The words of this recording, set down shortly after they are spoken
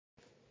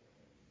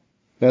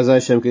As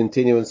Hashem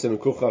continue in Sim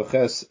Kuchav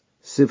Ches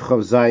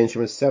Sivchav Zayin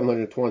Shem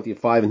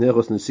 725 in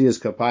Hilchos Nisiyas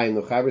Kapaim.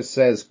 The Chaber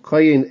says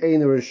Kohen ein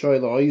Rishoy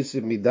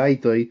LaHoyisiv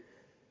Midaitoi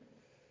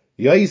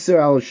Yaiser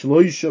al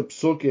Shloisha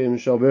Psukim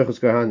Shal Berachos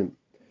Kahanim.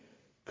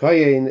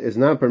 Kohen is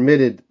not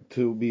permitted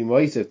to be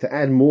moisif, to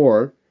add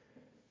more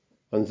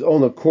on his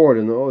own accord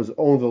and his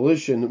own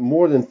volition,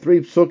 more than 3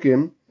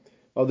 psukim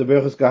of the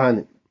Berachos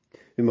Kahanim.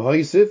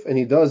 And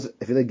he does,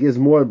 if he gives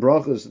more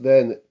brachos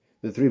than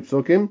the 3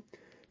 psukim,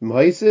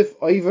 M'haisif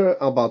over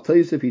al Baal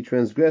Tosef, he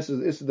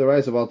transgresses Issa the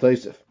rights of Baal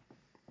Tosef.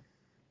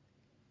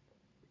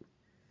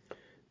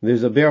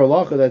 There's a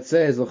Berura that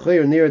says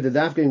l'chayr near the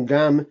dafkim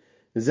gam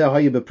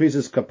zehayu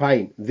beprisus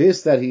Kapaim.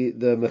 This that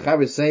the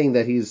Mechaber is saying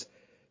that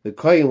the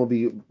Kohen will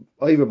be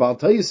over Baal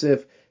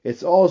Tosef.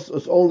 It's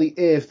only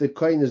if the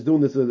Kohen is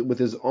doing this with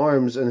his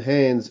arms and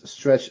hands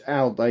stretched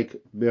out like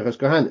Berachos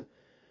Kahanim.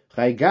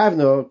 Chay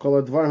gavno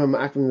kol advarim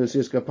ha'akvim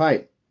Nisiyas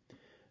Kapaim.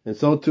 And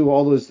so too,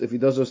 all those, if he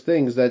does those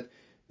things that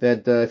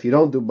if you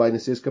don't do by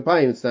Nisiyas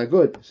Kapaim, it's not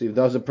good. So if he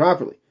does it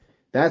properly,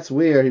 that's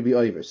where he'd be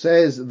over.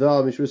 Says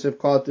the Mishna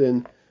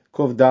Cotton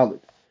Kov Dalit.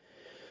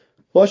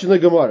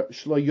 Lashon Gemara.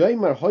 Shlo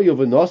yoymar hayu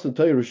v'nasan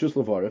Torah reshus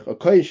levarich. A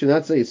Kohen should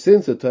not say,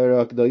 since the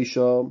Torah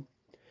Kedaisha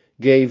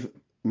gave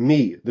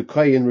me, the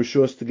Kohen,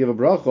 reshus to give a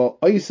bracha,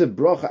 oiseh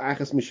bracha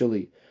achas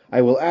mishali.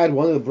 I will add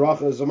one of the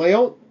brachas of my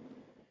own.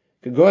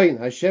 Kegoyin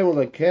Hashem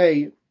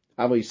lekei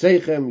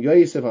avoseichem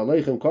yoisef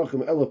aleichem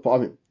kochem elef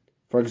pa'amim.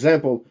 For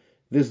example,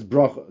 this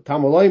bracha,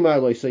 Tamalaymar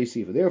lo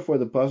seif. Therefore,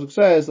 the pasuk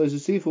says, lo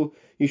seif,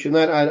 you should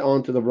not add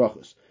on to the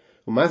brachos.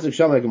 Umasik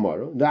Shamai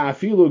Gemara, da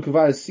afilu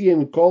kvar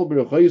siyim kol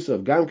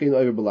berachos gam kein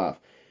over belav.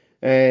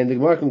 And the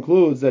Gemara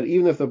concludes that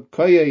even if the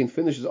Kohen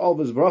finishes all of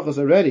his brachos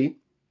already,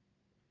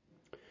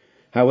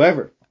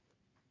 however,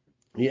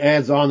 he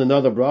adds on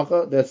another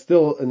bracha, that's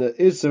still in the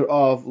iser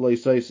of lo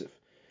seif.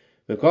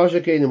 The kasha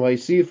kein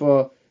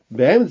ma'isifa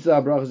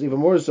be'emtza brachos, even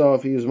more so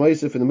if he is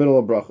ma'isif in the middle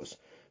of brachos.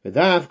 The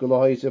daf lo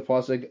ha'isif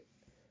pasuk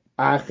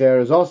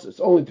Acher is also,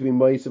 it's only to be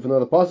moist if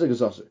another pasuk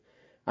is also.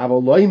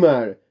 Avo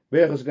loymar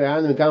berachos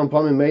kahanim kam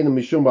pamim meinam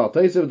mishum Baal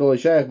Tosef do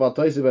l'shayach Baal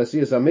Tosef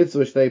asiyas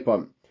hamitzvah shtei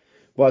pamim.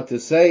 But to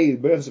say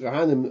berachos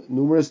kahanim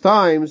numerous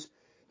times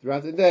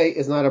throughout the day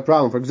is not a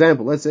problem. For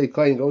example, let's say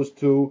Kohen goes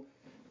to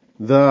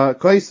the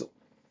Kaisel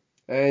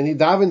and he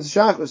davens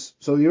shachos,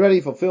 so he already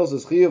fulfills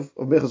his chiyuv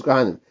of berachos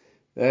kahanim,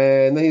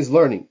 and then he's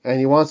learning and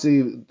he wants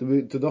to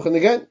duchen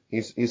again.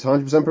 He's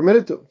 100%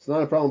 permitted to. It's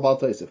not a problem Baal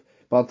Tosef.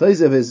 Baal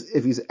Tosef is,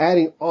 if he's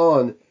adding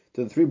on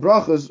to the 3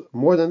 brachos,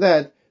 more than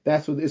that,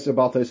 that's what the Isser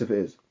Baal Tosef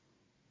is.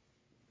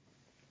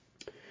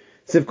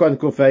 Sivkon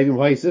Kufayim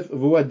Haisif,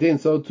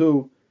 Vuadin, so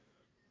too,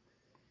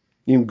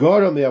 Im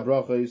Gora Mea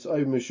Brachos,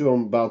 Oy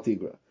Mishum Baal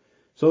Tigra.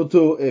 So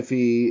too, if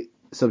he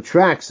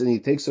subtracts and he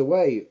takes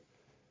away,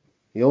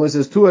 he only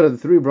says 2 out of the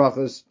 3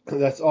 brachos,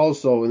 that's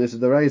also, and this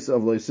is the rights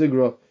of Lo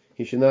Sigra,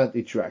 he should not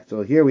detract.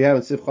 So here we have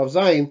in Sivchav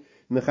Zayin,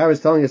 Mechaber is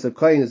telling us that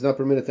Kohen is not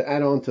permitted to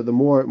add on to the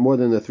more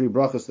than the 3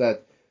 brachos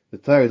that the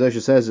Torah Kedosha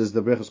says is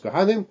the Berachos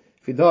Kahanim.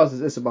 If he does,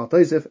 it's Issa Baal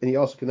Tosef, and he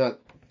also cannot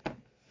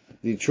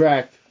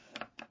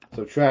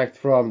subtract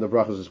from the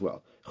brachos as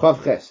well.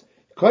 Chav Ches.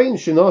 Kohen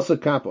shenasa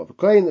kapov.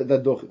 Kohen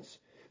that duchens.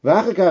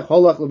 V'achakach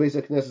holach lebeis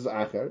hakneses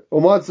acher.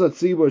 Umatzah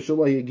tzibur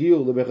shelo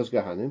yegiu leberachos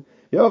Kahanim.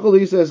 Yochel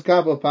he says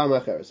kapov pam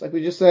acheres. Like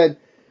we just said,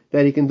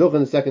 that he can duchen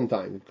the second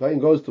time. Kohen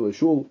goes to a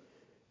shul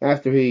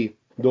after he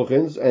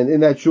duchens, and in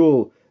that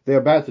shul they're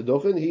about to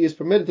duchen, he is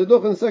permitted to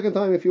duchen the second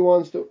time if he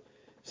wants to.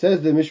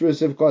 Says the Mishna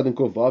Sivkad and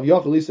Kuvav,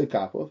 Yachalisa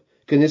Kapov,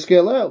 can you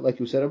scale out, like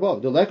you said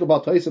above? The lack of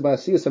Baal Tosef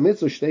Asiyas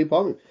HaMitzvah Shtei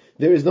Pamim.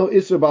 There is no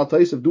Isser Baal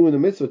Tosef doing the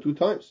mitzvah 2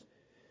 times.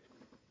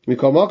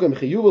 Mikol Makom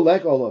Chiyuv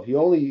Lek Olav. He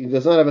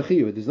does not have a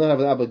chiyuv. He does not have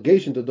an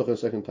obligation to duchen the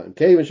second time.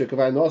 Kevin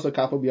Shekavai Nasa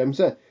Kapov B'Yam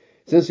Seh.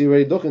 Since he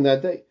already duchen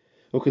that day.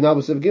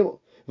 Ukinabu Siv Gimel.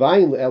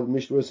 Vayin El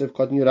Mishna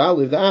Sivkad Nir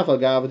Aliv. The Afal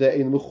Gav the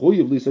Ein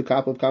Mechuyev Lisa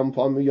Kapov Kam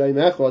Pamim Yayim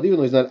Echad. Even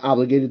though he's not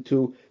obligated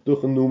to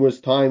duchen numerous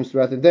times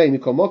throughout the day.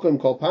 Mikol Makom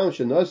Kol Pam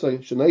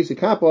Shenaysi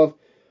Kapov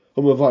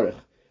Humavarich.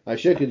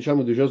 Every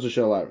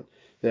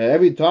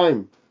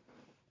time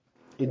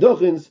he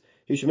duchens,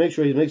 he should make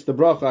sure he makes the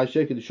bracha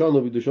Ashek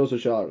Kedushaну B'Kedushosa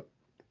Shalaron.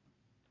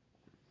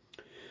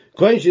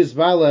 Kohen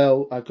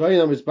Shizbalel, Kohen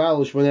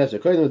Amizbalel Shmonesrei,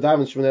 Kohen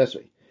Daven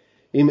Shmonesrei.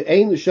 Im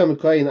Ein L'Shem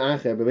Kohen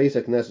Acher B'Beis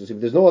HaKnesses. If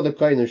there's no other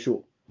Kohen in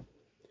shul,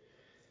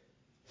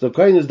 so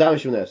Kohen is Daven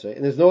Shmonesrei,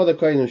 and there's no other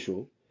Kohen in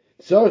shul,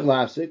 Tzorich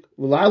Lafsik,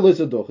 V'La'al Liz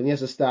Duchen, he has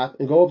to stop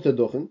and go up to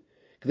Duchen,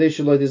 K'dei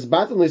Shaloi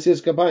Disbatel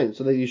Nisiyas Kapaim,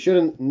 so that you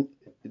shouldn't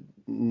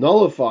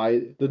nullify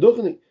the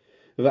duchening.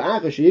 And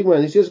after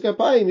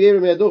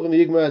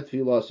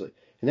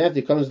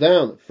he comes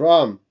down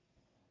from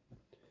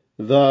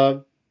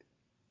the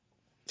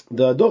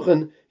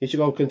duchen, he should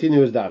go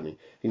continue his davening.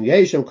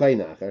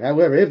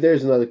 However, if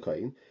there's another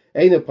kohen,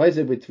 he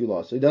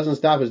doesn't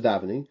stop his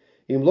davening.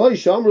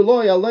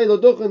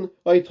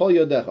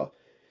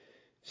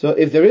 So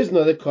if there is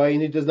another kohen,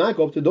 he does not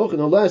go up to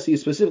duchen unless he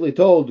is specifically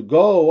told,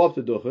 go up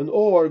to duchen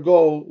or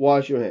go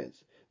wash your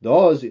hands.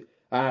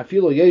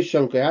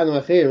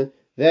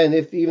 Then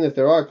even if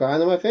there are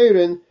Kahanim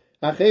Acherin,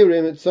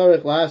 Acherim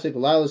tzarich lasik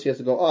lalos, he has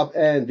to go up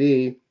and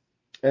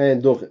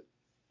duchen.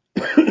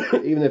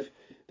 Even if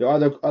there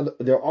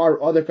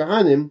are other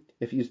kahanim,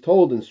 if he's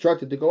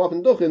instructed to go up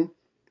and duchen,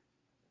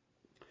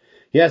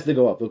 he has to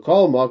go up.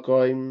 V'kol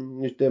makoim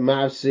nishte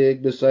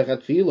mafsik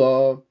b'seichat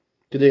tefillah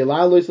k'dei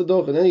lalos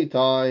duchen any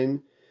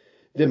time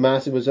the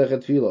mafsik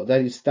b'seichat tefillah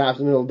that he stops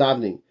in the middle of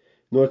davening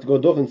in order to go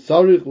duchen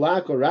tzarich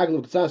lak or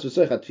raglu k'tzas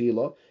b'seichat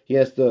tefillah, he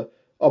has to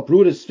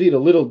uproot his feet a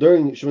little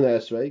during Shemona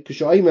Esrei.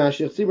 K'sho'ay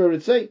mashich tzibur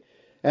ritzei,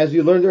 as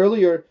we learned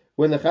earlier,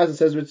 when the Chazan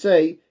says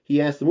ritzei, he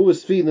has to move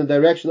his feet in the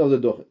direction of the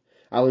duchen.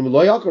 But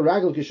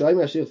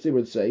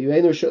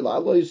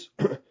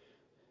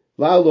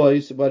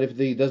if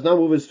he does not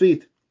move his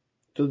feet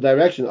to the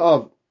direction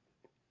of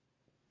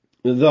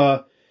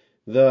the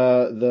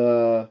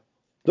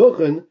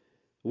duchen,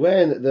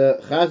 when the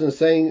Chazan is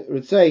saying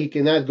ritzei, he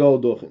cannot go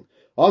duchen.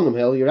 However,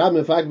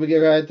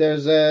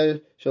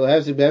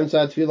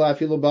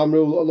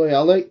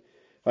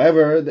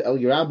 the El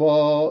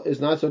Yerabah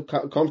is not so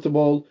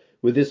comfortable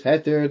with this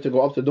heter to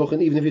go up to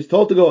duchen, even if he's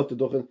told to go up to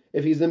duchen,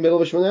 if he's in the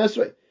middle of Shemona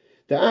Esrei.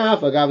 And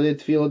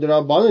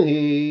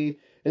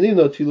even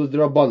though tefillah is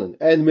derabanan,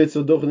 and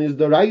mitzvah duchen is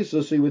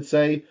deraisa, so you would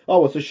say, oh,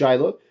 what's a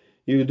shaila?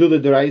 You do the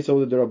deraisa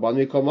over the derabanan,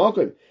 you call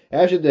malkim.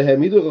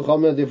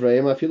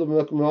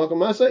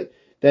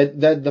 That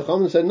the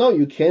Chacham said, no,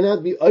 you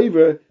cannot be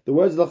over the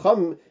words of the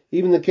Chacham,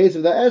 even in the case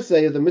of the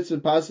essay of the mitzvah,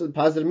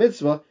 positive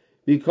mitzvah,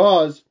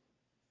 because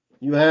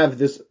you have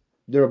this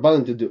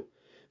derabanan to do.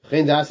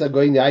 You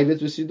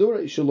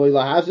should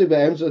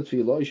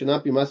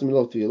not be master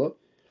middle of tefillah.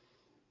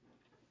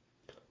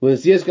 When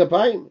Nisiyas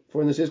Kapaim,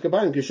 for Nisiyas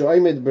Kapaim,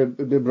 Kishoimed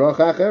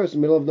bebracha acheres, in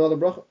the middle of another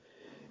bracha.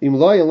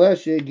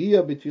 Unless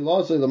shegia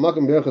betfilasei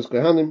l'makam Berachos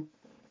Kohanim,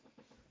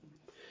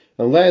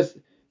 unless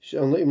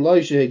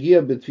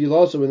shegia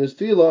betfilasei in this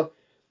tefillah,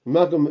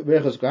 l'makam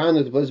Berachos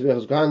Kohanim, the place of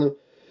Berachos Kohanim,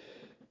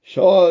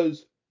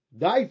 shows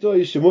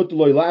daitoi shemut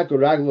loy lak or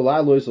ragla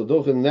lalois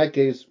l'duchen. In that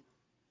case,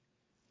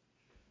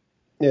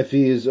 if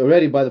he is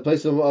already by the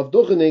place of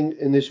duchening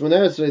in the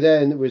Shemona Esrei,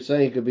 then we're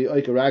saying it could be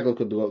oika ragla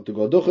to go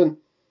duchen.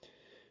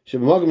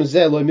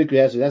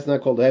 That's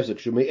not called the hefsek.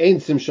 Shemay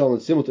ain't sim shalom,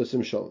 similar to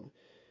sim shalom.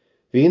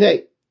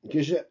 V'hinei,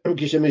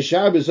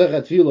 kishamishar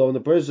b'zechat tefillah, when the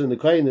person, the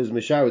kohen, is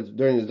mishar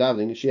during his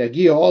davening,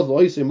 she'agia also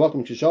oisei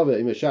makom kishashava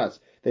imeshatz,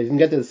 that he can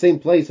get to the same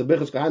place of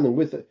Berachos Kohanim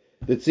with the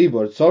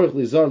tzibur. Tzorich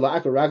lizar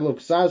la'akar raglav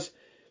ksas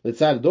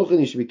l'tzad duchen.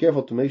 You should be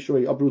careful to make sure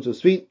he uproots his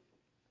feet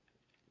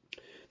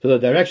to the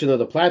direction of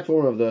the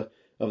platform of the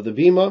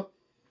bima.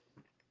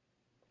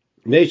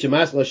 Meish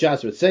shemas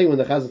l'shatz ritzei, when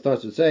the chazan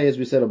starts to say, as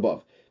we said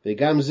above.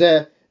 V'gam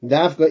zeh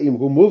dafka im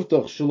hu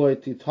muvtoch shloi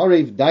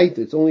titarev dait.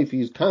 It's only if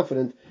he's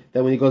confident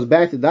that when he goes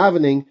back to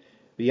davening,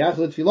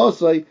 b'yachlet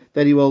filosai,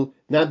 that he will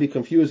not be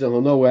confused and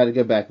he'll know where to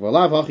get back.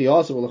 V'alav hachi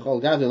also will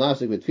l'chol gavin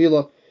lasik with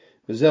tefillah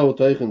v'zehu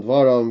toichen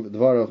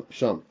dvarav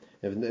sham.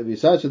 If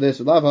besides this,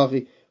 v'alav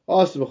hachi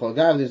also l'chol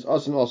gavin is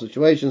also in all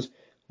situations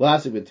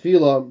lasik with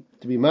tefillah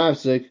to be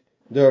mavsik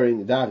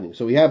during davening.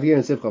 So we have here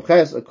in Seif Chav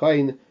Ches, a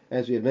kohen,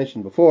 as we had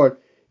mentioned before,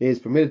 is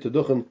permitted to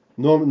duchen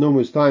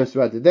numerous times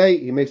throughout the day.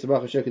 He makes the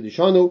bracha sheket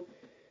yishanu.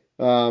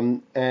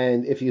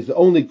 And if he's the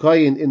only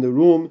kohen in the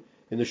room,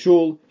 in the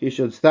shul, he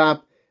should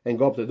stop and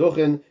go up to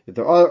duchen. If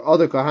there are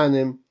other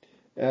kohanim,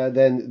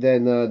 then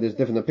there's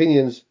different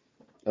opinions.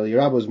 El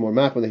Yerabah is more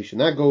machman that he should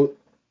not go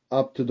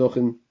up to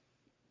duchen,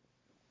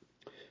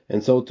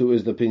 and so too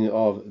is the opinion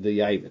of the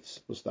Yavitz.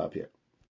 We'll stop here.